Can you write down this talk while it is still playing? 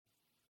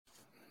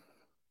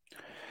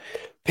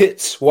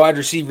Pitt's wide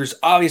receivers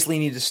obviously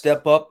need to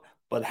step up,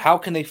 but how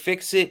can they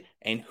fix it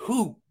and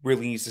who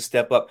really needs to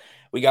step up?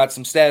 We got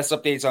some status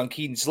updates on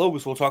Kedon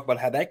Slovis. We'll talk about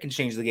how that can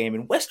change the game.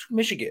 In Western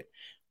Michigan,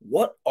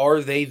 what are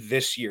they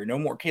this year? No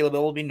more Caleb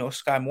Ellaby, no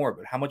Sky Moore,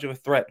 but how much of a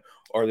threat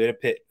are they to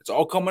Pitt? It's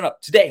all coming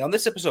up today on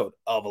this episode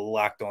of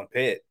Locked On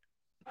Pitt.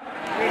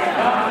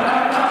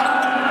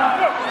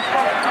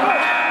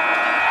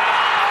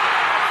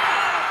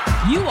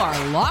 You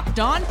are Locked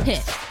On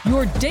Pitt,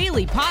 your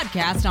daily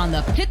podcast on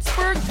the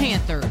Pittsburgh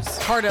Panthers,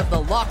 part of the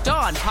Locked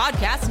On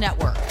Podcast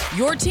Network,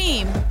 your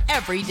team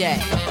every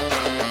day.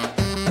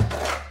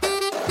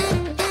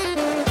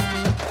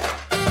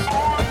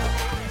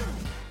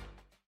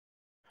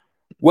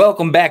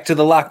 Welcome back to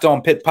the Locked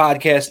On Pitt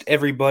podcast,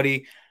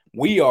 everybody.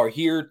 We are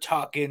here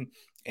talking,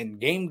 and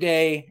game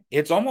day,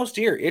 it's almost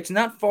here. It's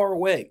not far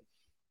away.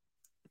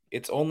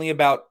 It's only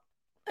about,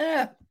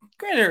 granted,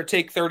 it'll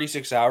take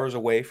 36 hours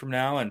away from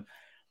now, and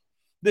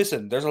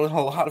listen, there's a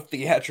lot of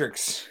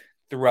theatrics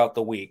throughout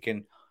the week,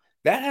 and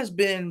that has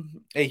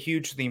been a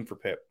huge theme for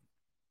Pitt.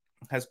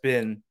 Has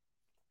been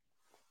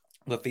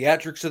the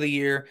theatrics of the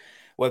year,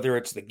 whether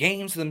it's the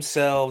games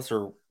themselves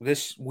or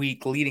this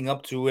week leading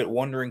up to it,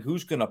 wondering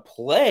who's going to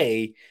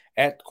play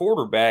at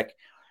quarterback.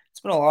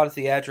 It's been a lot of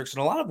theatrics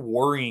and a lot of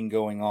worrying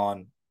going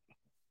on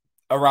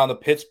around the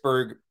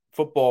Pittsburgh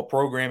football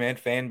program and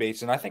fan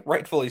base, and I think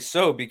rightfully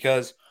so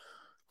because,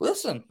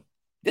 listen,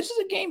 this is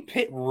a game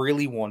Pitt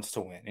really wants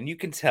to win, and you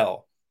can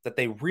tell that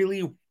they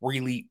really,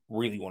 really,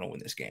 really want to win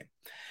this game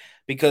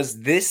because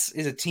this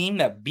is a team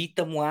that beat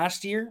them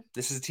last year.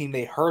 This is a team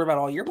they heard about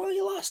all year. Well,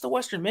 you lost to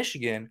Western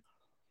Michigan.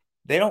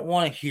 They don't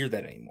want to hear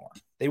that anymore.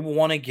 They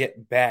want to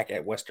get back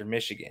at Western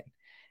Michigan,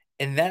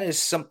 and that is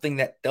something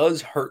that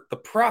does hurt the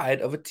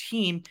pride of a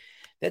team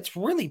that's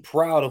really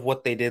proud of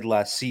what they did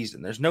last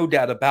season. There's no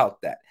doubt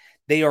about that.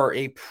 They are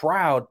a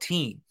proud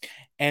team,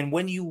 and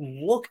when you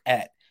look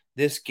at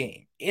this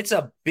game, it's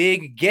a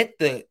big get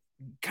the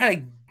kind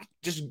of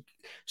just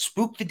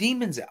spook the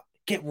demons out,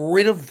 get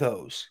rid of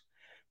those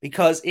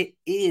because it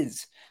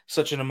is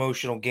such an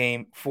emotional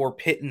game for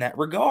Pitt in that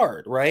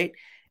regard, right?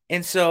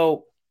 And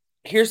so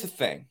here's the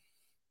thing.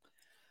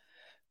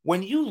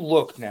 When you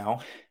look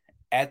now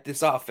at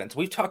this offense,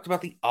 we've talked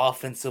about the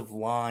offensive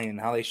line and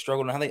how they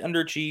struggled and how they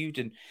underachieved,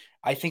 and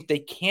I think they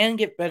can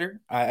get better.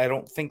 I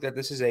don't think that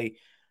this is a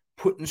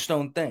put in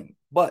stone thing,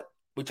 but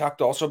we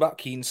talked also about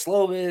Kedon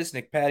Slovis,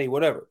 Nick Patty,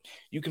 whatever.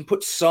 You can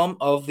put some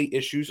of the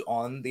issues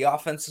on the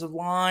offensive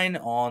line,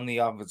 on the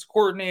offensive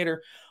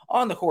coordinator,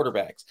 on the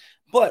quarterbacks.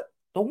 But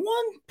the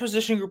one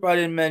position group I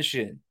didn't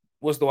mention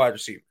was the wide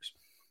receivers.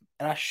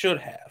 And I should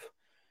have.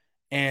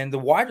 And the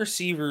wide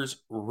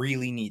receivers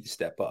really need to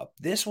step up.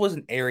 This was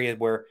an area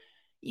where,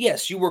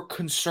 yes, you were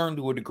concerned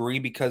to a degree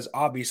because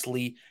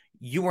obviously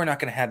you are not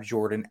going to have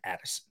Jordan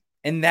Addison.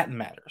 And that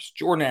matters.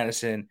 Jordan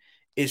Addison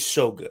is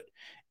so good.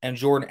 And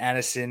Jordan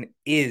Addison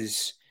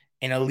is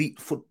an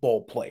elite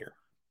football player.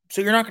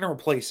 So you're not going to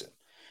replace him.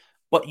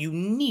 But you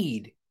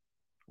need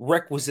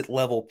requisite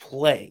level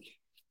play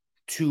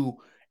to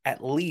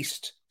at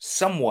least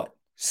somewhat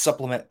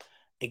supplement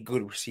a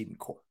good receiving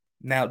core.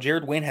 Now,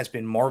 Jared Wayne has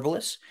been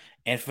marvelous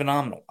and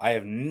phenomenal. I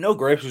have no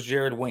gripes with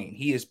Jared Wayne.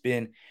 He has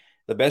been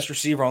the best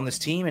receiver on this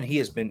team, and he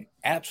has been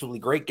absolutely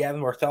great.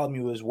 Gavin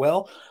Bartholomew as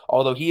well.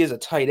 Although he is a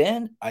tight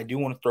end, I do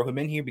want to throw him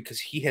in here because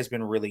he has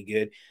been really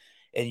good.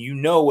 And you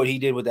know what he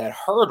did with that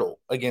hurdle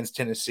against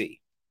Tennessee.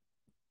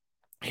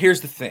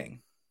 Here's the thing.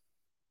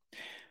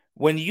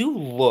 When you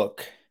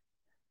look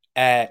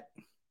at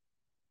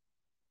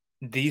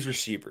these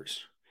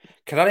receivers,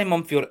 Kadade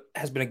Mumfield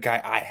has been a guy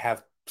I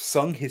have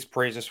sung his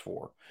praises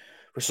for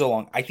so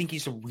long. I think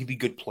he's a really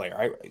good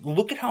player.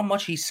 Look at how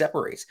much he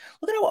separates.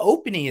 Look at how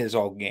open he is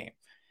all game.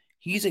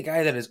 He's a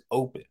guy that is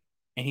open,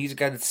 and he's a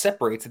guy that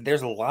separates, and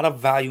there's a lot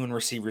of value in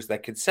receivers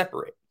that could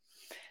separate.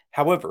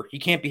 However, he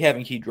can't be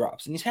having key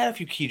drops, and he's had a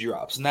few key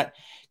drops. And that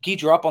key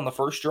drop on the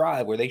first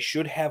drive where they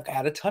should have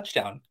had a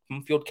touchdown,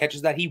 Mumfield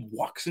catches that. He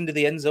walks into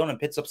the end zone and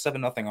picks up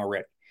 7-0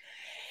 already.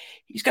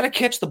 He's got to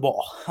catch the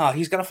ball.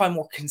 He's got to find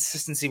more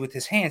consistency with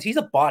his hands. He's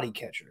a body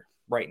catcher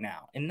right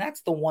now, and that's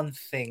the one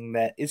thing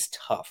that is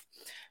tough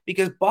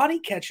because body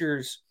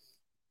catchers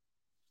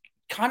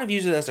kind of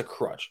use it as a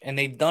crutch, and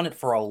they've done it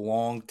for a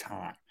long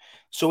time.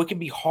 So it can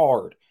be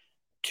hard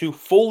to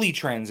fully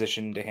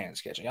transition to hands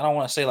catching. I don't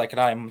want to say like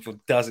Kadade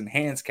doesn't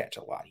hands catch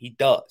a lot. He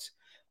does.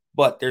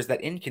 But there's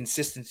that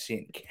inconsistency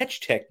in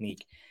catch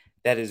technique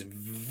that is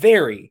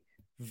very,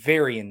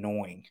 very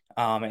annoying.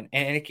 And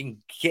it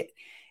can get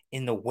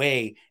in the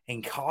way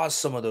and cause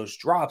some of those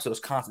drops,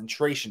 those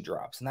concentration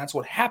drops. And that's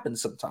what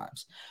happens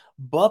sometimes.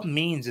 Bub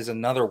Means is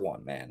another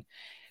one, man.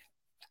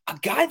 A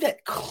guy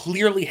that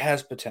clearly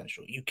has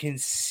potential. You can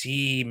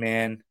see,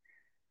 man,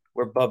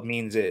 where Bub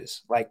Means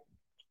is. Like,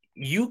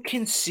 you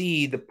can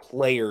see the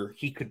player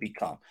he could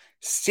become.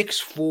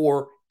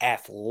 6'4",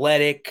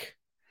 athletic,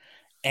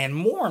 and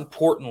more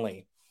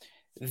importantly,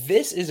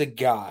 this is a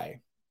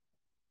guy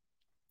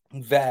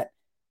that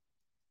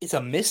it's a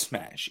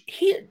mismatch.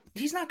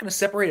 He's not going to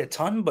separate a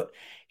ton, but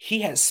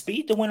he has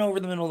speed to win over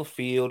the middle of the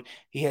field.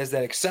 He has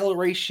that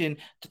acceleration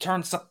to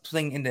turn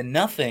something into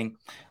nothing,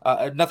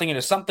 nothing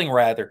into something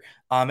rather.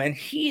 And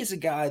he is a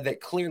guy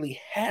that clearly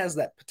has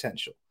that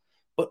potential,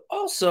 but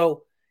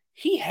also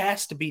he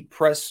has to beat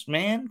press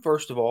man.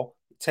 First of all,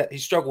 he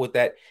struggled with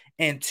that,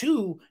 and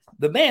two,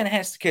 the man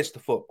has to catch the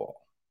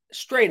football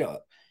straight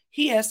up.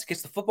 He has to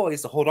catch the football. He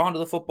has to hold on to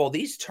the football.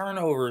 These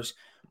turnovers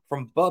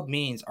from Bub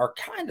Means are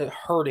kind of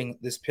hurting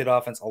this Pitt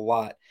offense a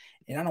lot.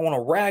 And I don't want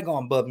to rag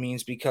on Bub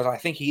Means because I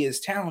think he is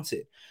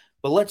talented.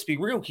 But let's be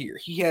real here.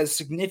 He has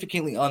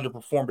significantly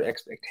underperformed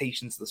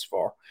expectations this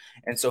far.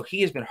 And so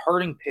he has been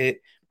hurting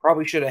Pitt.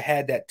 Probably should have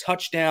had that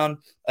touchdown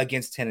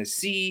against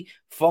Tennessee,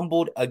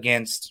 fumbled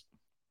against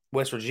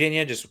West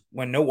Virginia just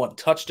when no one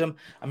touched him.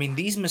 I mean,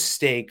 these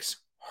mistakes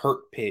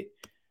hurt Pitt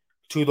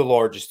to the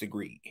largest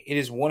degree. It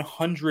is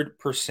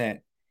 100%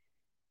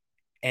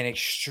 an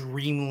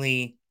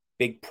extremely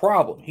big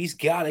problem. He's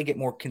got to get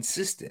more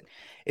consistent.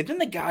 And then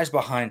the guys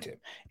behind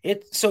him.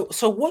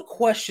 So what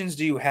questions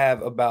do you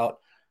have about,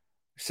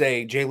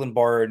 say, Jalen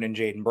Barden and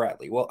Jaden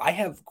Bradley? Well, I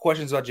have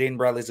questions about Jaden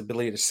Bradley's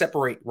ability to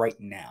separate right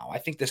now. I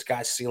think this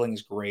guy's ceiling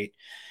is great,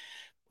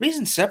 but he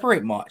doesn't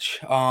separate much.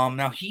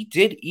 Now, he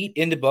did eat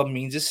into Bub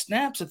Means'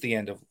 snaps at the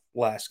end of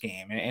last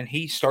game, and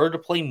he started to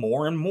play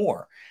more and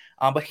more.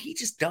 But he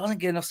just doesn't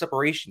get enough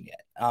separation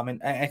yet.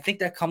 And I think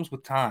that comes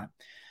with time.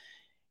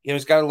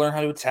 He's got to learn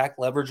how to attack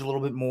leverage a little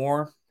bit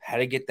more, how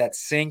to get that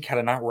sink, how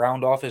to not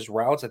round off his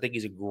routes. I think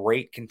he's a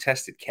great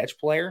contested catch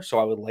player, so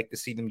I would like to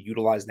see them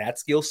utilize that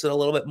skill set a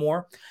little bit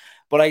more.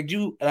 But I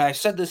do, and I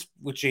said this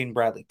with Jaden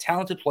Bradley,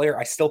 talented player.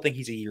 I still think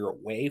he's a year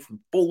away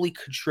from fully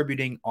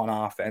contributing on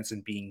offense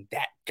and being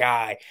that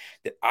guy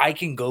that I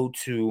can go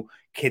to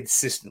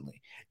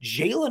consistently.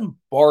 Jalen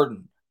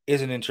Barden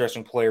is an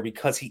interesting player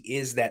because he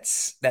is that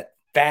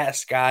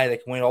fast guy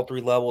that can win all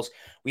three levels.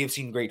 We have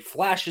seen great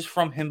flashes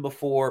from him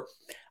before.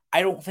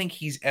 I don't think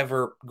he's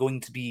ever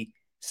going to be,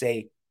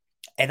 say,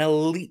 an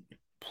elite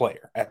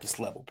player at this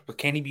level. But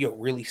can he be a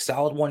really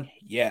solid one?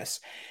 Yes.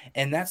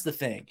 And that's the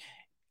thing.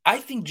 I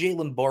think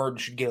Jalen Barden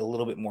should get a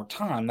little bit more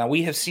time. Now,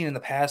 we have seen in the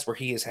past where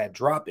he has had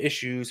drop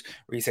issues,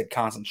 where he's had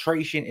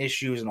concentration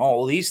issues and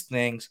all of these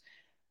things.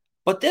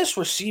 But this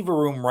receiver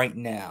room right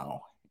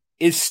now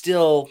is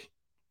still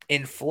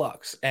in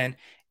flux and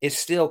is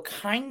still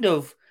kind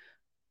of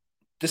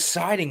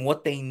deciding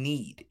what they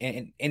need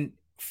and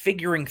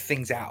figuring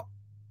things out.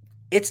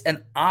 It's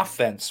an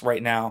offense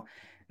right now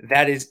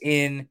that is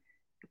in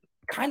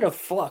kind of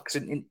flux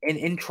and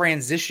in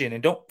transition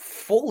and don't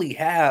fully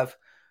have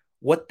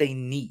what they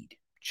need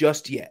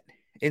just yet.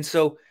 And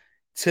so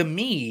to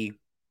me,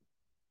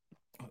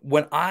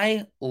 when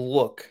I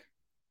look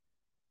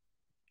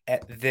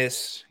at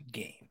this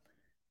game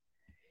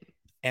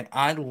and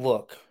I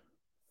look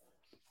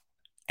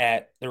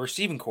at the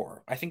receiving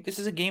core, I think this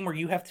is a game where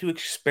you have to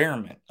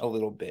experiment a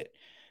little bit.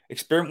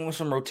 Experiment with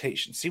some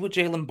rotation. See what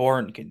Jalen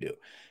Barden can do.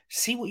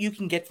 See what you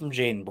can get from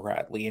Jaden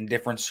Bradley in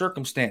different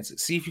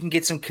circumstances. See if you can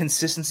get some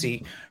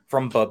consistency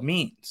from Bub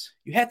Means.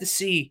 You have to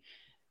see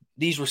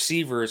these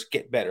receivers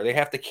get better. They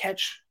have to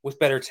catch with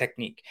better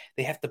technique.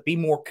 They have to be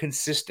more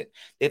consistent.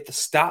 They have to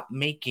stop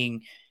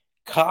making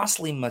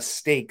costly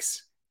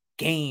mistakes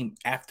game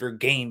after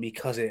game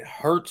because it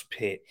hurts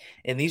Pitt.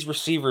 And these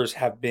receivers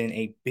have been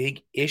a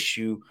big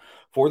issue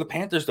for the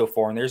Panthers so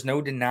far, and there's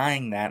no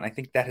denying that. And I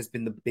think that has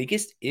been the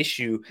biggest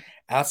issue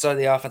outside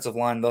the offensive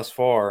line thus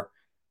far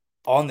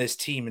on this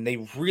team, and they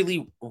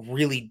really,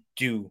 really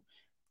do.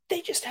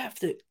 They just have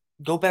to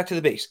go back to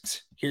the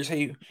basics. Here's how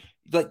you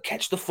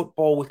catch the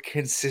football with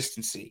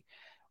consistency.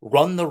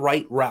 Run the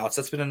right routes.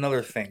 That's been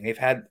another thing. They've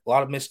had a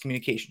lot of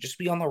miscommunication. Just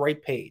be on the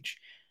right page.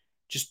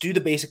 Just do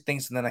the basic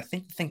things, and then I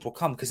think things will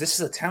come because this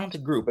is a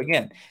talented group.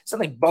 Again, it's not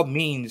like Bub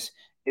Means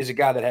is a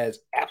guy that has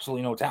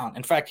absolutely no talent.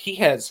 In fact, he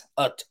has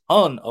a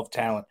ton of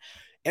talent.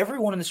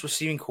 Everyone in this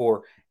receiving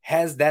core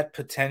has that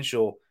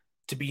potential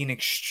to be an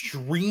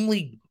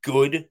extremely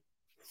good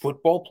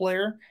football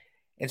player.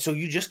 And so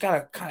you just got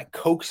to kind of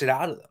coax it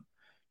out of them.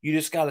 You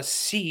just got to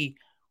see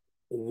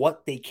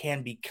what they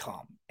can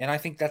become. And I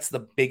think that's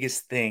the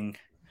biggest thing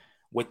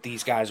with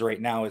these guys right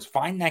now is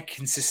find that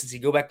consistency,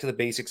 go back to the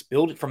basics,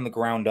 build it from the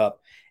ground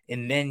up,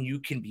 and then you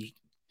can be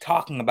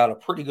talking about a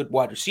pretty good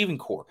wide receiving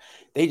core.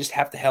 They just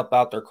have to help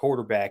out their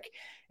quarterback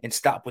and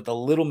stop with the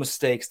little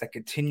mistakes that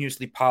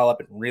continuously pile up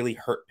and really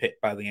hurt Pitt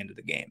by the end of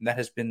the game. That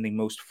has been the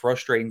most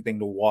frustrating thing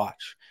to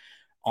watch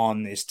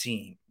on this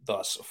team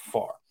thus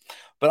far.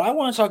 But I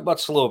want to talk about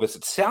Slovis.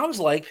 It sounds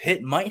like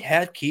Pitt might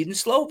have Kedon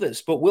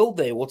Slovis, but will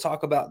they? We'll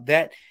talk about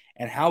that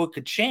and how it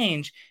could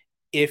change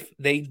if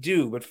they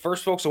do. But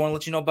first, folks, I want to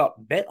let you know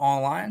about Bet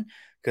Online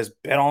because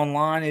Bet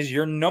Online is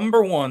your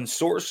number one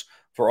source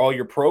for all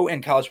your pro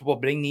and college football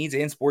betting needs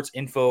and sports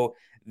info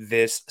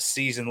this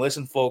season.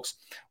 Listen, folks,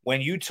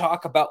 when you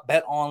talk about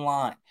Bet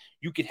Online,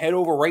 you can head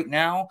over right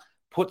now,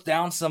 put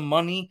down some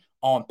money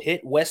on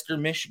Pitt,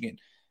 Western Michigan.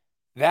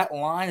 That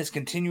line is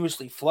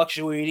continuously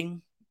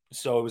fluctuating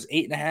So it was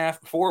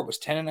 8.5 before. It was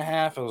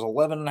 10.5. It was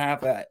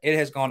 11.5. It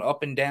has gone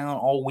up and down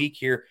all week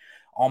here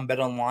on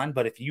BetOnline.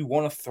 But if you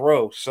want to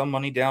throw some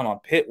money down on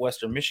Pitt,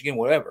 Western Michigan,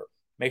 whatever,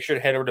 make sure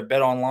to head over to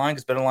BetOnline,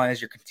 because BetOnline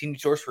is your continued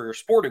source for your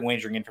sporting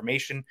wagering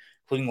information,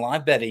 including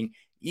live betting,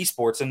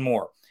 esports, and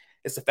more.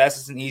 It's the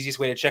fastest and easiest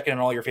way to check in on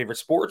all your favorite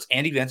sports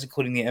and events,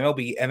 including the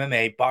MLB,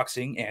 MMA,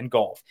 boxing, and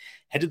golf.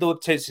 Head to the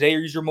website today or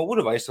use your mobile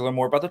device to learn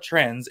more about the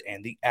trends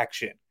and the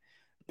action.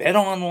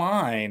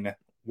 BetOnline,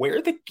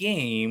 where the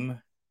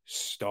game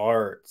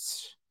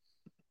starts.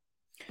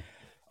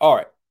 All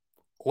right,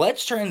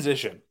 let's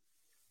transition.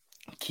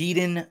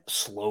 Kedon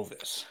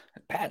Slovis.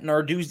 Pat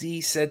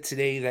Narduzzi said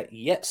today that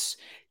yes,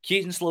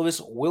 Kedon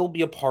Slovis will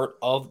be a part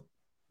of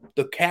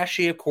the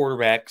cachet of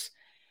quarterbacks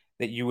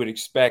that you would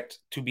expect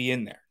to be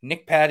in there.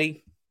 Nick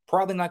Patty,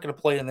 probably not going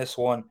to play in this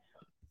one.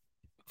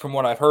 From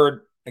what I've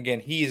heard, again,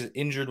 he is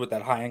injured with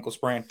that high ankle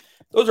sprain.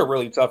 Those are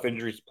really tough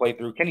injuries to play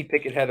through. Kenny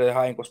Pickett had a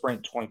high ankle sprain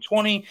in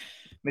 2020,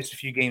 missed a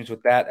few games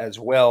with that as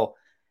well.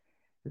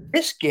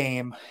 This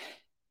game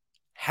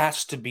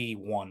has to be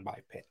won by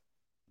Pitt.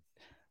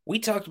 We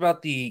talked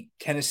about the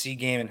Tennessee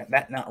game and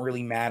that not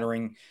really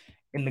mattering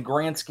in the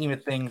grand scheme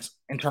of things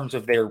in terms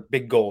of their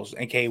big goals,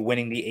 aka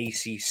winning the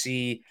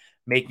ACC,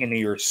 making the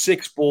Year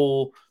Six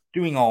Bowl,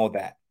 doing all of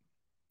that.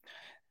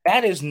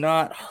 That is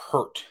not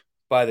hurt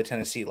by the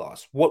Tennessee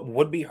loss. What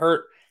would be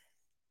hurt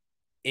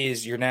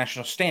is your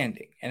national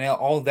standing, and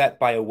all of that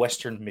by a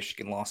Western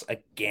Michigan loss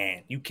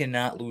again. You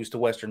cannot lose to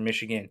Western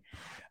Michigan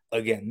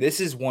again. This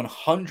is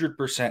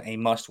 100% a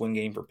must-win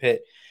game for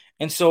Pitt,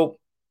 and so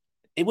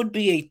it would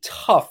be a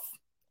tough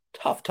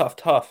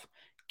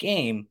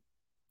game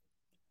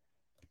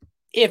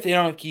if they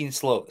don't have Kedon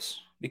Slovis,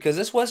 because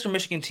this Western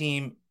Michigan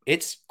team,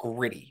 it's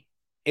gritty.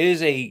 It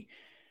is a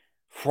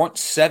front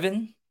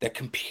seven that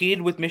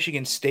competed with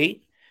Michigan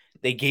State.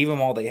 They gave them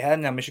all they had.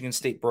 Now Michigan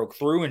State broke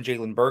through, and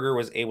Jalen Berger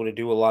was able to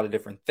do a lot of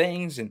different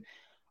things and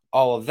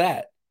all of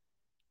that.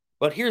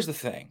 But here's the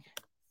thing.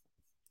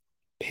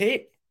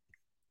 Pitt,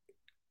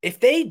 if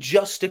they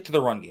just stick to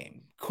the run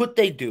game, could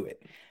they do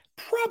it?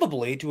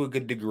 Probably to a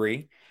good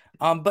degree.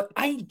 But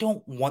I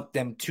don't want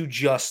them to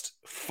just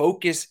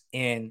focus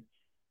in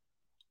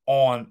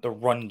on the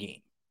run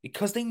game,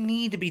 because they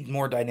need to be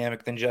more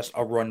dynamic than just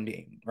a run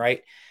game,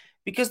 right?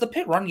 Because the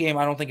Pitt run game,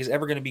 I don't think, is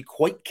ever going to be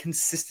quite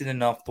consistent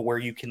enough to where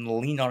you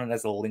can lean on it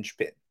as a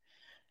linchpin.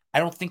 I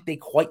don't think they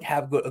quite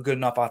have a good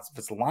enough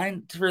offensive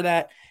line for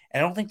that,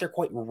 and I don't think they're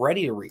quite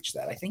ready to reach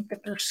that. I think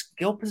that they're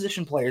skill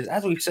position players,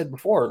 as we've said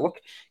before.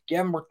 Look,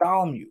 Gavin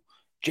Bartholomew,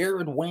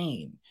 Jared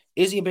Wayne,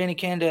 Izzy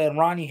Abanikanda, and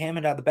Ronnie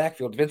Hammond out of the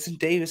backfield, Vincent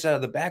Davis out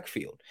of the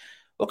backfield.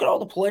 Look at all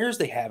the players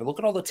they have. Look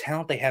at all the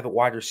talent they have at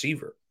wide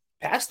receiver.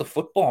 Pass the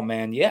football,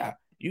 man. Yeah,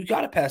 you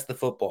got to pass the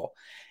football.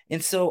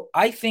 And so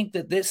I think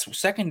that this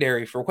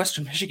secondary for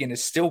Western Michigan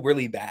is still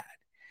really bad.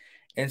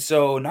 And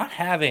so not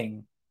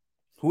having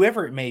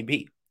whoever it may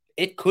be,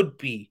 it could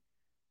be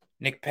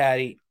Nick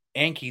Patty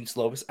and Kedon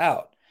Slovis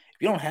out.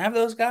 If you don't have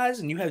those guys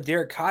and you have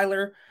Derek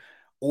Kyler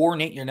or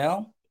Nate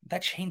Yarnell,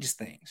 that changes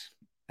things.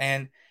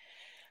 And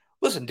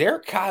listen,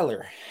 Derek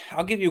Kyler,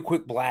 I'll give you a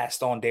quick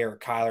blast on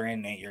Derek Kyler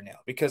and Nate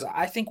Yarnell, because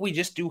I think we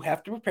just do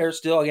have to prepare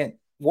still. Again,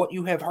 what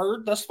you have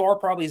heard thus far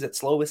probably is that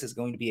Slovis is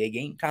going to be a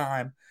game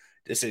time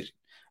decision,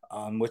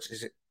 which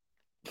is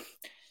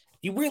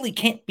you really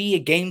can't be a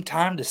game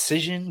time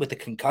decision with a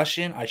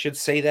concussion. I should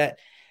say that.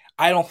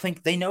 I don't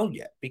think they know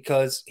yet,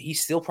 because he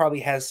still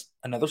probably has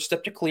another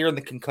step to clear in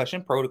the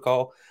concussion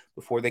protocol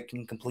before they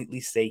can completely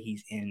say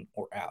he's in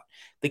or out.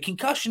 The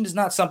concussion is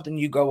not something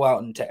you go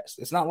out and test.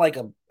 It's not like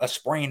a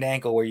sprained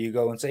ankle where you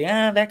go and say,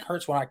 that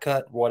hurts when I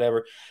cut,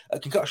 whatever. A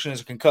concussion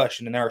is a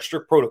concussion, and there are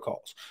strict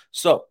protocols.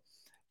 So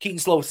Kedon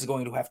Slovis is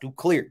going to have to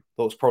clear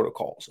those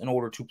protocols in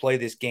order to play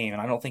this game,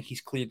 and I don't think he's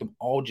cleared them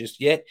all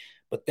just yet,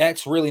 but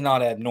that's really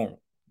not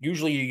abnormal.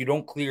 Usually you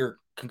don't clear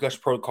concussion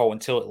protocol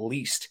until at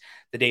least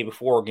the day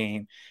before a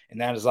game, and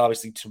that is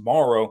obviously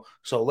tomorrow.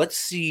 So let's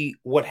see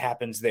what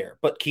happens there.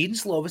 But Kedon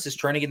Slovis is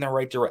trending in the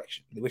right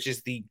direction, which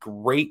is the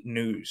great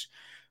news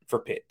for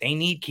Pitt. They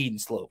need Kedon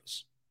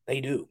Slovis.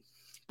 They do.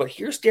 But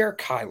here's Derek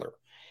Kyler,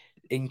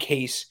 in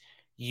case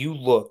you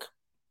look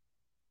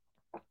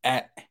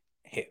at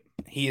him.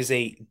 He is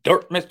a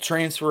Dartmouth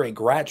transfer, a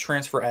grad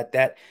transfer at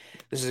that.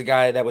 This is a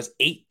guy that was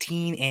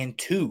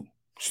 18-2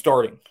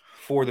 starting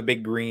for the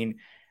Big Green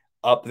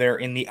up there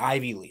in the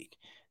Ivy League.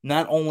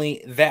 Not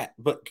only that,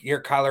 but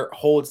Derek Kyler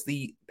holds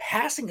the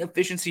passing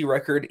efficiency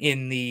record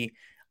in the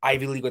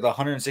Ivy League with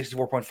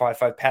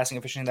 164.55 passing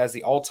efficiency. That's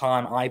the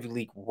all-time Ivy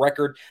League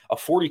record. A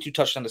 42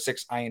 touchdown to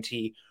 6 INT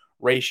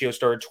ratio.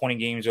 Started 20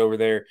 games over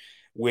there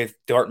with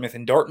Dartmouth.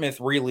 And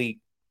Dartmouth really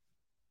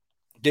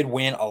did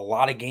win a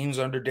lot of games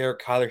under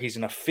Derek Kyler. He's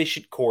an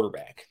efficient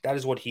quarterback. That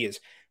is what he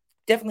is.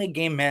 Definitely a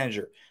game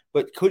manager.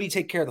 But could he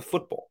take care of the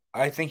football?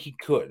 I think he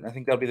could. I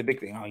think that'll be the big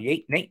thing. Now,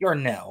 Nate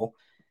Yarnell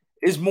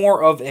is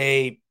more of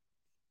a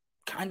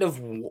kind of,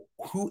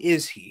 who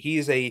is he? He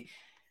is a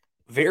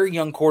very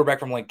young quarterback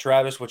from Lake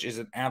Travis, which is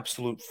an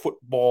absolute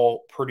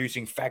football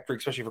producing factory,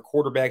 especially for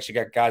quarterbacks. You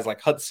got guys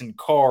like Hudson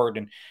Card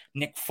and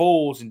Nick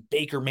Foles and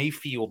Baker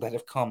Mayfield that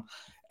have come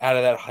out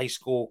of that high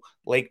school,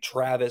 Lake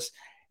Travis.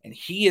 And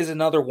he is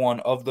another one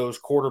of those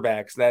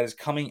quarterbacks that is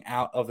coming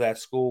out of that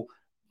school.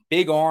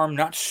 Big arm,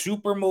 not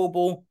super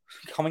mobile,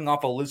 coming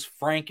off a Liz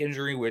Frank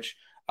injury, which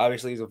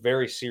obviously is a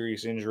very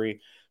serious injury.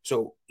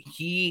 So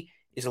he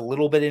is a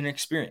little bit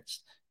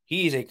inexperienced.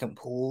 He is a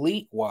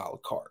complete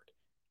wild card.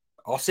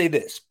 I'll say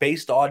this,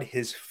 based on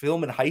his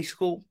film in high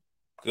school,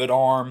 good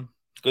arm,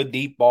 good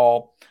deep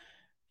ball,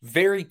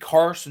 very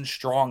Carson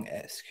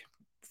Strong-esque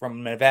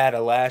from Nevada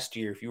last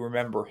year, if you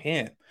remember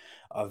him.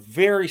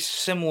 Very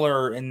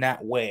similar in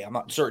that way. I'm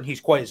not certain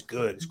he's quite as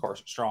good as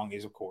Carson Strong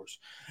is, of course.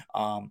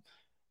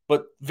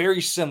 But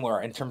very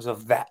similar in terms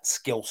of that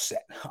skill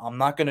set. I'm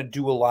not going to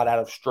do a lot out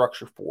of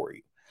structure for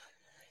you.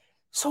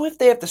 So if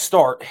they have to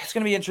start, it's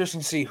going to be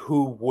interesting to see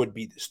who would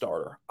be the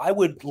starter. I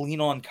would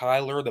lean on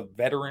Kyler, the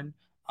veteran,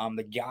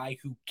 the guy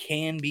who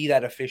can be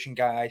that efficient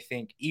guy, I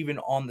think, even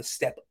on the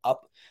step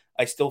up.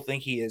 I still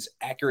think he is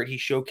accurate. He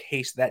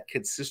showcased that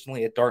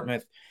consistently at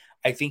Dartmouth.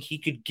 I think he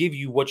could give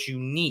you what you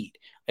need.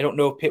 I don't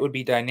know if Pitt would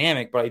be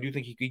dynamic, but I do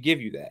think he could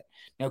give you that.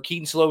 Now,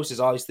 Keaton Slovis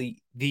is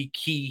obviously the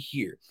key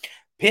here.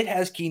 Pitt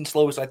has Keaton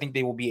Slovis. I think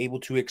they will be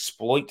able to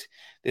exploit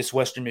this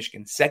Western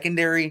Michigan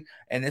secondary,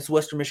 and this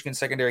Western Michigan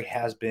secondary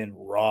has been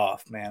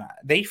rough, man.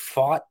 They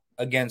fought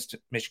against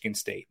Michigan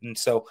State, and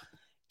so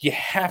you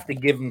have to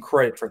give them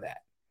credit for that.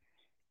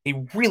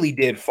 He really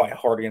did fight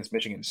hard against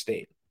Michigan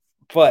State.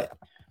 But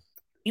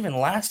even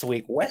last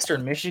week,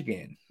 Western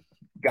Michigan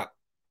got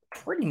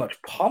pretty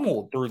much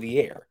pummeled through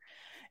the air.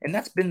 And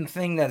that's been the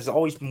thing that has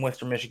always been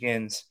Western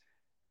Michigan's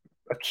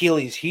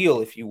Achilles heel,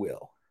 if you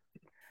will.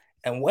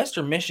 And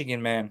Western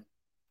Michigan, man,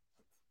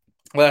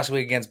 last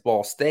week against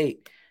Ball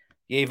State,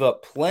 gave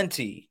up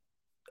plenty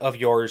of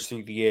yards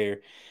through the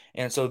air.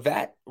 And so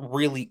that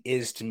really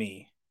is, to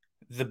me,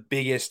 the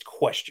biggest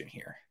question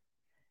here.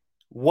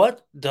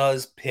 What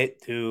does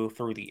Pitt do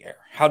through the air?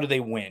 How do they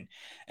win?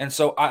 And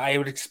so I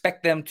would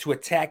expect them to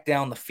attack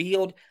down the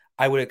field.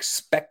 I would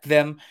expect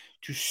them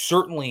to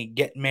certainly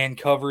get man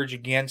coverage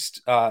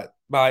against by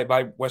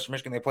Western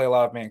Michigan. They play a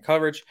lot of man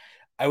coverage.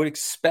 I would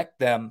expect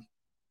them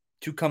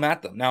to come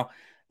at them. Now,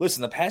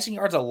 listen, the passing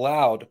yards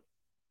allowed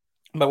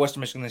by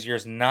Western Michigan this year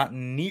is not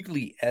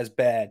nearly as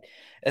bad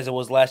as it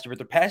was last year, but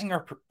their passing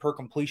yard per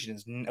completion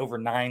is over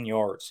 9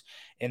 yards,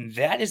 and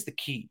that is the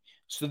key.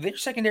 So their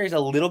secondary is a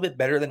little bit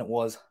better than it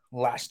was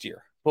last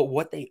year. But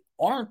what they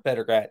aren't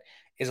better at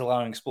is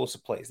allowing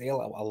explosive plays. They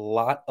allow a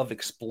lot of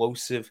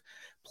explosive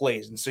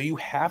plays. And so you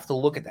have to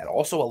look at that.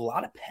 Also, a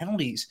lot of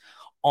penalties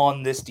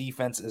on this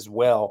defense as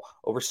well.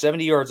 Over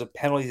 70 yards of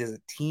penalties as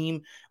a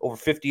team, over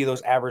 50 of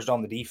those averaged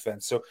on the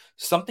defense. So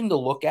something to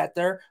look at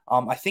there.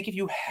 I think if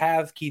you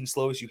have Keaton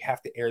Slovis, you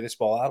have to air this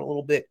ball out a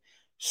little bit.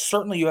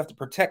 Certainly, you have to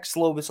protect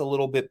Slovis a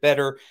little bit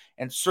better,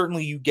 and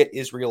certainly you get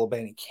Israel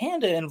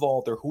Abanikanda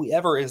involved or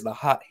whoever is the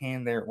hot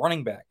hand there at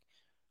running back.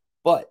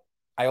 But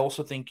I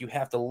also think you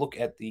have to look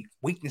at the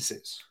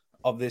weaknesses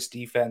of this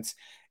defense,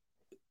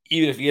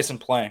 even if he isn't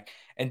playing.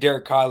 And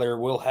Derek Kyler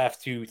will have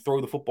to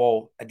throw the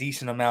football a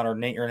decent amount, or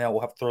Nate Ernell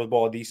will have to throw the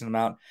ball a decent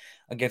amount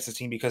against the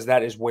team, because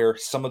that is where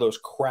some of those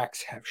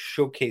cracks have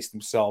showcased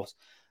themselves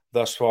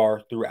thus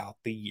far throughout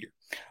the year.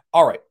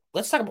 All right.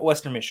 Let's talk about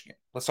Western Michigan.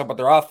 Let's talk about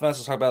their offense.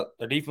 Let's talk about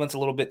their defense a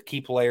little bit,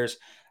 key players.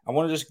 I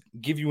want to just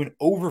give you an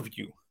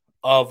overview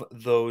of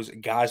those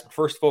guys. But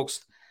first,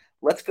 folks,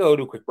 let's go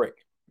to a quick break.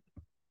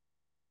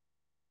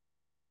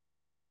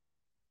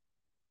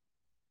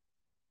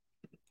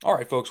 All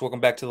right, folks, welcome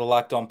back to the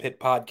Locked On Pitt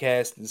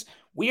podcast. As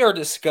we are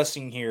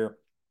discussing here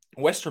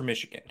Western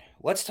Michigan.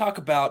 Let's talk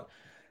about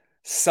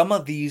some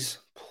of these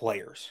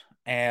players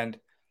and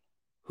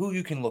who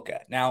you can look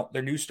at. Now,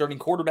 their new starting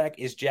quarterback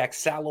is Jack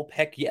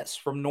Salopek. Yes,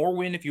 from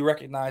Norwin. If you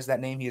recognize that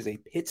name, he is a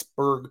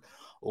Pittsburgh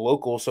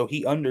local, so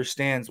he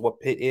understands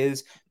what Pitt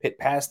is. Pitt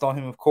passed on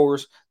him, of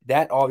course.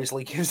 That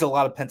obviously gives a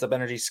lot of pent-up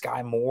energy.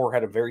 Sky Moore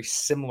had a very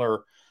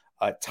similar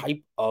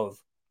type of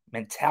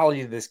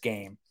mentality to this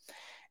game.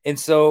 And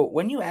so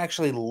when you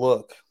actually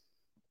look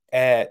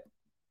at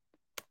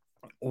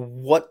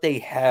what they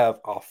have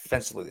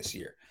offensively this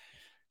year,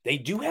 they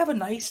do have a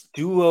nice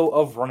duo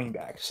of running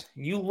backs.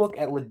 You look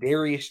at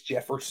Ladarius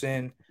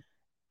Jefferson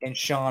and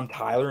Sean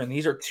Tyler, and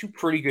these are two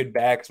pretty good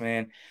backs,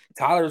 man.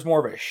 Tyler is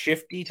more of a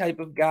shifty type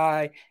of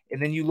guy,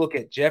 and then you look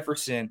at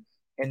Jefferson,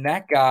 and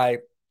that guy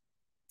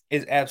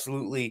is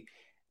absolutely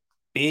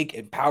big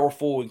and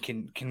powerful and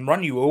can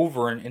run you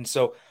over. And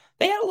so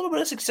they had a little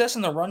bit of success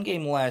in the run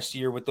game last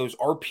year with those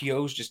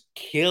RPOs just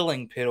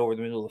killing Pitt over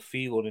the middle of the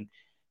field. And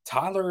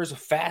Tyler is a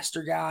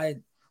faster guy.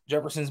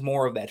 Jefferson's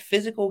more of that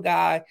physical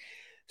guy.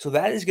 So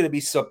that is going to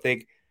be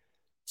something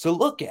to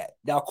look at.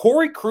 Now,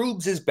 Corey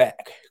Krubs is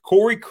back.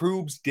 Corey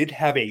Krubs did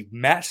have a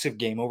massive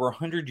game, over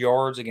 100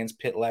 yards against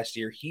Pitt last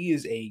year. He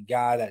is a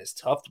guy that is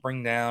tough to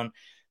bring down,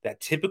 that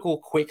typical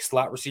quick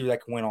slot receiver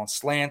that can win on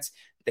slants,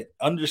 that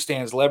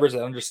understands leverage,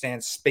 that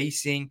understands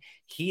spacing.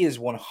 He is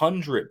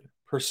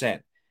 100%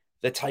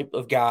 the type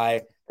of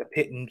guy the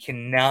Pitt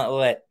cannot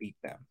let beat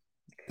them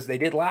because they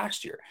did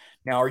last year.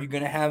 Now, are you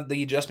going to have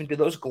the adjustment to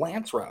those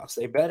glance routes?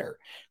 They better.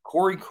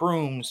 Corey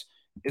Crooms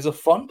is a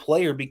fun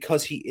player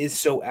because he is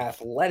so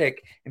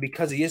athletic and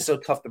because he is so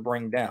tough to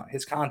bring down.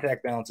 His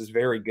contact balance is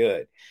very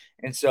good.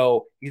 And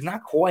so he's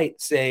not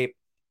quite, say,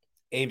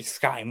 a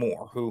Sky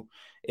Moore, who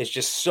is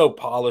just so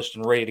polished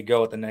and ready to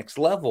go at the next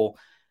level,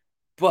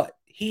 but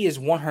he is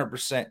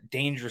 100%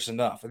 dangerous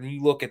enough. And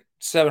you look at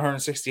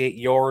 768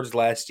 yards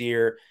last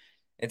year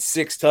and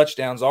 6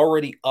 touchdowns,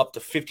 already up to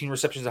 15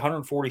 receptions,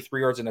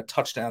 143 yards and a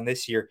touchdown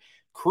this year.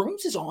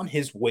 Crooms is on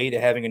his way to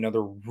having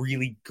another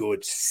really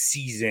good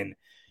season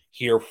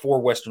here for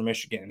Western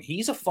Michigan. And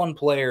he's a fun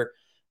player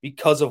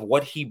because of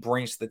what he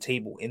brings to the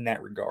table in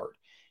that regard.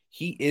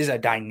 He is a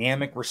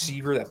dynamic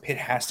receiver that Pitt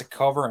has to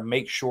cover and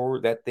make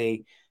sure that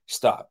they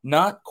stop.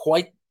 Not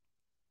quite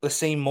the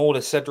same mold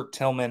as Cedric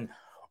Tillman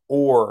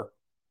or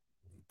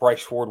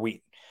Bryce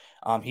Ford-Wheaton.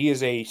 He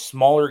is a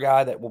smaller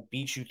guy that will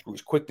beat you through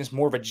his quickness,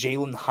 more of a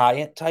Jalen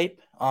Hyatt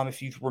type.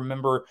 If you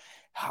remember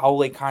how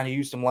they kind of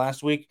used him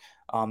last week,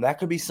 that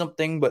could be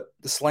something. But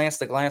the slants,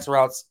 the glance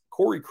routes,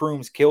 Corey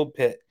Crooms killed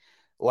Pitt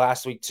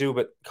last week too.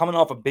 But coming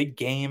off a big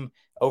game,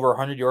 over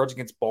 100 yards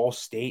against Ball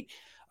State,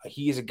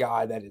 he is a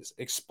guy that is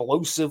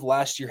explosive.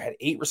 Last year had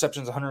 8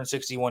 receptions,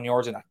 161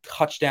 yards, and a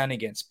touchdown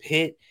against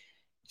Pitt.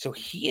 So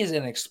he is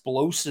an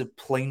explosive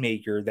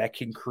playmaker that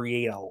can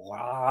create a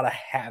lot of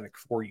havoc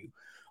for you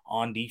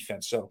on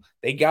defense. So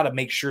they got to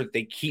make sure that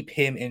they keep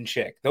him in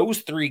check. Those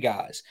 3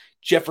 guys,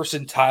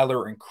 Jefferson,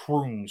 Tyler, and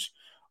Crooms,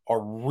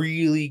 are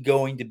really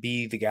going to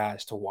be the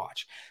guys to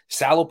watch.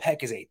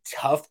 Salopek is a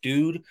tough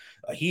dude.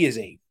 He is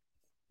a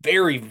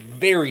very,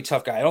 very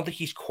tough guy. I don't think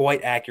he's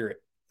quite accurate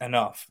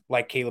enough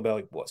like Caleb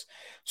Elliott was.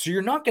 So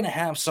you're not going to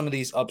have some of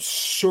these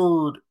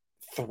absurd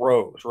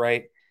throws,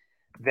 right,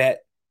 that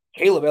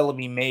Caleb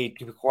Elliott made,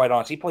 to be quite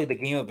honest. He played the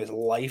game of his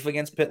life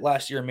against Pitt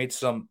last year and made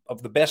some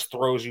of the best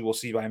throws you will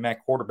see by a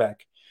MAC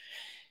quarterback.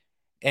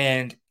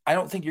 And I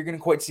don't think you're going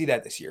to quite see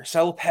that this year.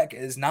 Salopek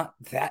is not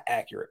that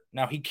accurate.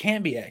 Now, he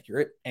can be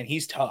accurate, and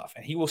he's tough,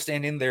 and he will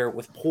stand in there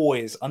with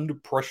poise under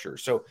pressure.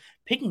 So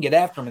Pitt can get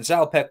after him, and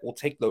Salopek will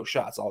take those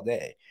shots all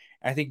day.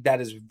 And I think that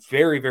is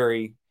very,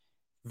 very,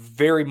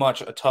 very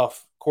much a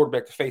tough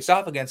quarterback to face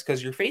off against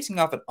because you're facing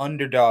off an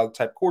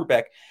underdog-type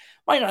quarterback.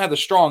 Might not have the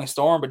strongest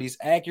arm, but he's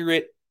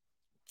accurate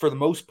for the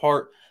most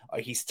part.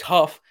 He's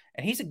tough,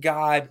 and he's a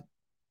guy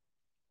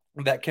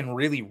that can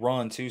really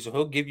run too. So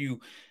he'll give you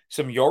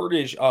some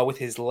yardage with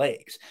his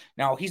legs.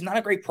 Now, he's not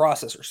a great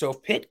processor. So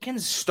if Pitt can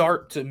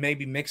start to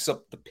maybe mix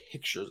up the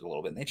pictures a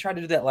little bit, and they tried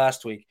to do that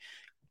last week,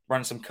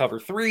 running some cover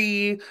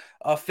 3,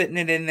 fitting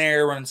it in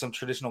there, running some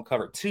traditional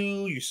cover 2.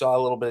 You saw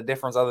a little bit of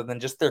difference other than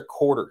just their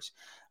quarters.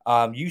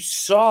 You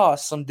saw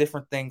some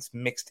different things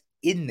mixed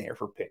in there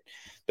for Pitt.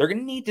 They're going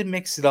to need to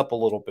mix it up a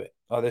little bit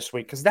this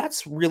week because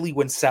that's really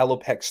when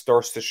Salopek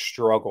starts to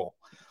struggle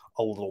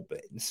a little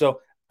bit. And so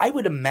I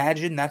would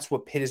imagine that's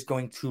what Pitt is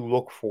going to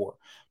look for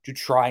to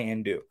try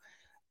and do.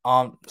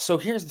 So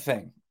here's the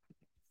thing.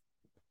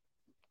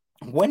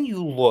 When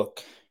you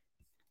look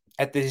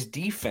at this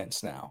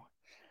defense now,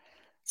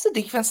 it's a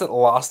defense that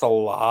lost a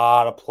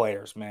lot of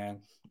players, man.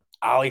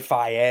 Ali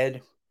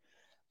Fayed,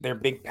 their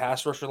big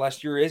pass rusher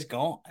last year, is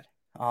gone,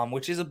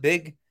 which is a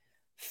big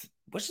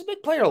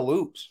player to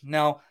lose.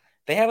 Now,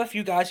 they have a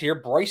few guys here.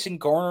 Bryson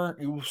Garner,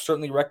 you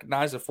certainly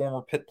recognize, a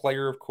former Pitt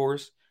player, of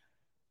course.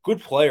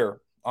 Good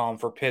player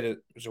for Pitt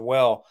as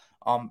well.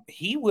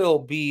 He will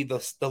be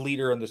the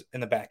leader in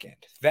the back end.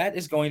 That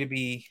is going to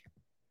be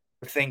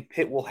the thing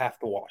Pitt will have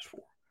to watch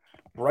for.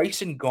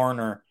 Bryson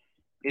Garner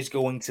is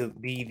going to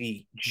be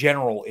the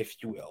general, if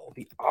you will,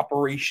 the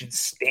operation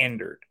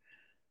standard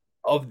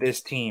of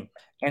this team.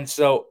 And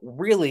so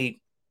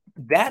really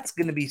that's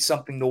going to be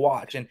something to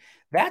watch. And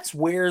that's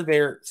where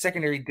their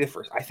secondary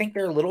differs. I think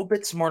they're a little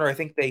bit smarter. I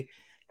think they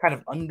kind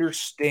of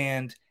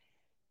understand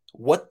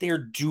what they're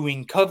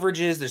doing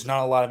coverages. There's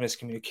not a lot of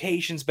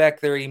miscommunications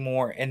back there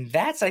anymore. And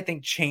that's, I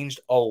think,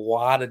 changed a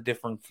lot of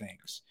different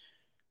things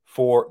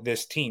for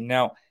this team.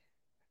 Now,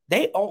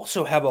 they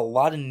also have a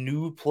lot of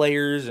new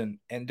players and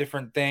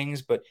different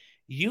things, but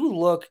you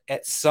look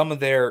at some of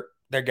their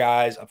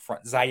guys up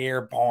front,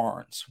 Zaire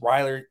Barnes,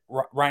 Ryan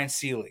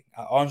Seelig,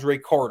 Andre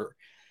Carter.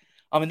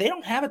 I mean, they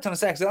don't have a ton of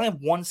sacks. They only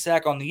have 1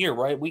 sack on the year,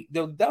 right?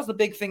 That was the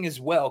big thing as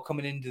well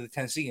coming into the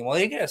Tennessee game. Well,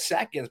 they get a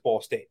sack against Ball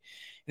State.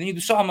 And then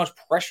you saw how much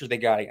pressure they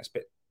got against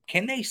Pitt.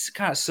 Can they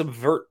kind of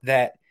subvert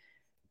that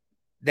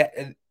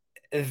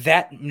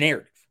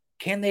narrative?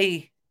 Can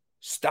they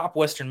stop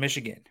Western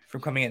Michigan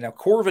from coming in? Now,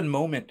 Corvin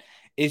Moment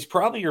is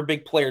probably your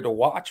big player to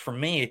watch for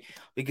me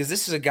because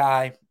this is a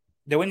guy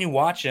that when you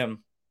watch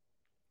him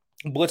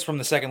blitz from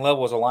the second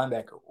level as a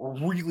linebacker,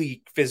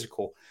 really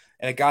physical,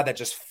 and a guy that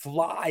just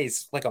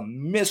flies like a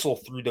missile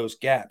through those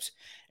gaps.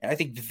 And I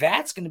think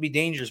that's going to be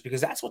dangerous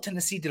because that's what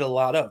Tennessee did a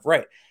lot of,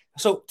 right?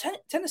 So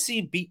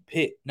Tennessee beat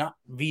Pitt not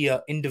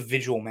via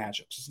individual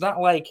matchups. It's not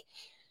like,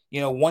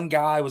 one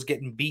guy was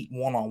getting beat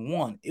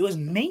one-on-one. It was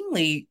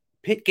mainly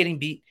Pitt getting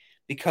beat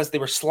because they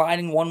were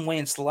sliding one way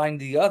and sliding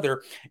to the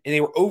other, and they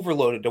were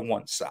overloaded to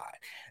one side.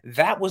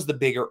 That was the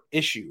bigger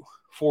issue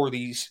for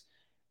these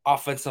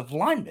offensive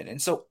linemen.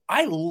 And so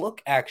I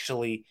look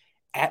actually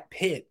at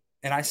Pitt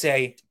and I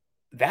say,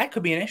 that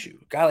could be an issue.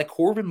 A guy like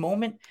Corbin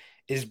Moment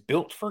is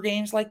built for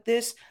games like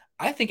this.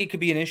 I think it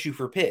could be an issue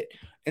for Pitt.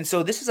 And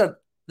so this is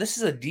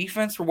a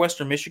defense for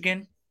Western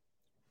Michigan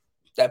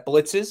that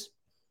blitzes,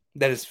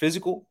 that is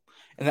physical,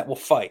 and that will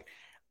fight.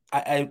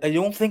 I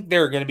don't think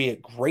they're going to be a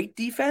great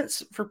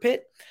defense for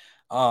Pitt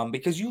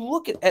because you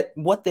look at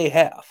what they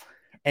have,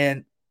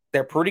 and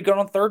they're pretty good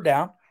on third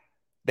down.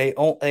 They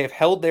have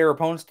held their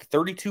opponents to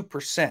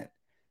 32%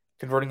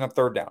 converting on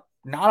third down.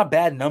 Not a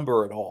bad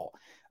number at all.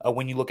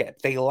 When you look at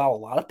it, they allow a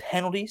lot of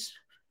penalties.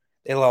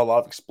 They allow a lot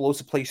of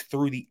explosive plays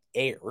through the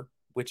air,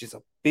 which is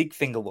a big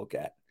thing to look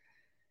at.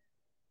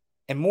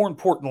 And more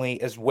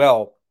importantly as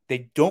well,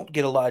 they don't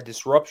get a lot of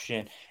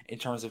disruption in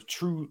terms of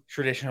true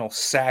traditional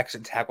sacks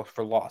and tackles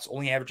for loss,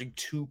 only averaging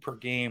 2 per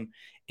game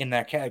in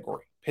that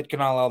category. Pitt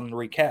cannot allow them to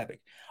wreak havoc.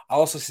 I'll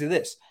also say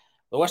this.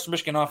 The Western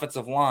Michigan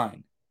offensive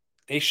line,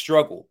 they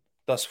struggled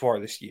thus far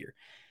this year.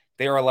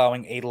 They are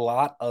allowing a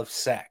lot of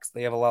sacks.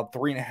 They have allowed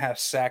 3.5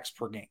 sacks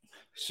per game.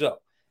 So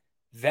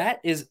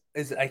that is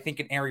I think,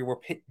 an area where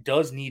Pitt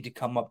does need to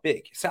come up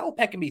big.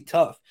 Salopek can be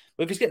tough,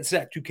 but if he's getting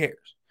sacked, who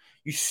cares?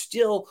 You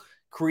still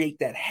create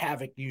that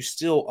havoc. You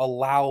still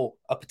allow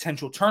a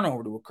potential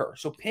turnover to occur.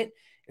 So Pitt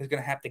is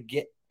going to have to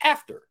get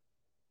after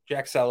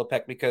Jack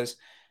Salopek because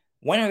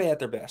when are they at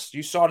their best?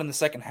 You saw it in the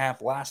second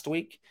half last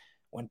week.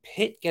 When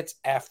Pitt gets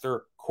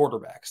after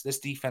quarterbacks, this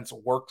defense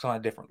works on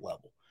a different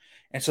level.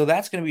 And so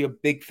that's going to be a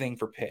big thing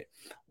for Pitt.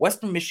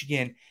 Western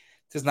Michigan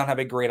does not have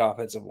a great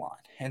offensive line.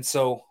 And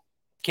so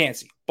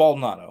Kancey,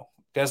 Baldonado,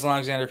 Desmond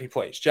Alexander if he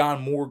plays,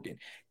 John Morgan,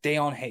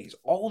 Dayon Hayes,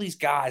 all these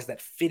guys that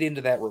fit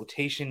into that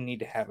rotation need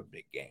to have a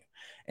big game.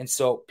 And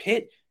so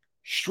Pitt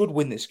should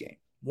win this game,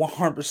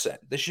 100%.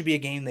 This should be a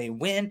game they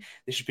win.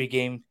 This should be a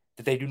game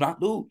that they do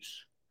not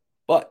lose.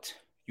 But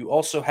you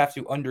also have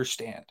to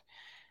understand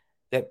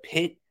that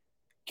Pitt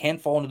can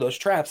fall into those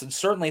traps. And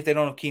certainly if they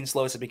don't have Kedon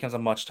Slovis, it becomes a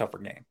much tougher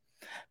game.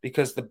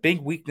 Because the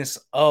big weakness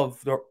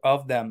of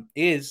them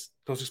is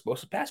those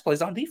explosive pass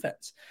plays on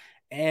defense.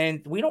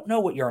 And we don't know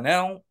what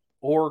Yarnell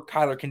or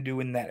Kyler can do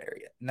in that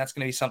area. And that's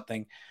going to be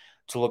something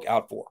to look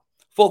out for.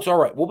 Folks, all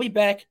right, we'll be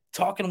back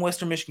talking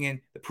Western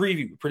Michigan, the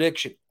preview,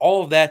 prediction,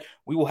 all of that.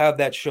 We will have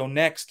that show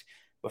next.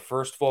 But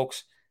first,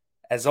 folks,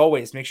 as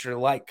always, make sure to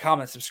like,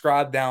 comment,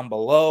 subscribe down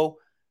below.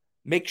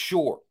 Make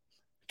sure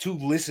to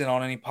listen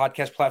on any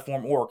podcast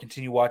platform or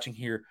continue watching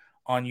here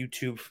on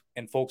YouTube.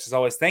 And folks, as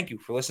always, thank you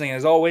for listening.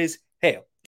 As always, hail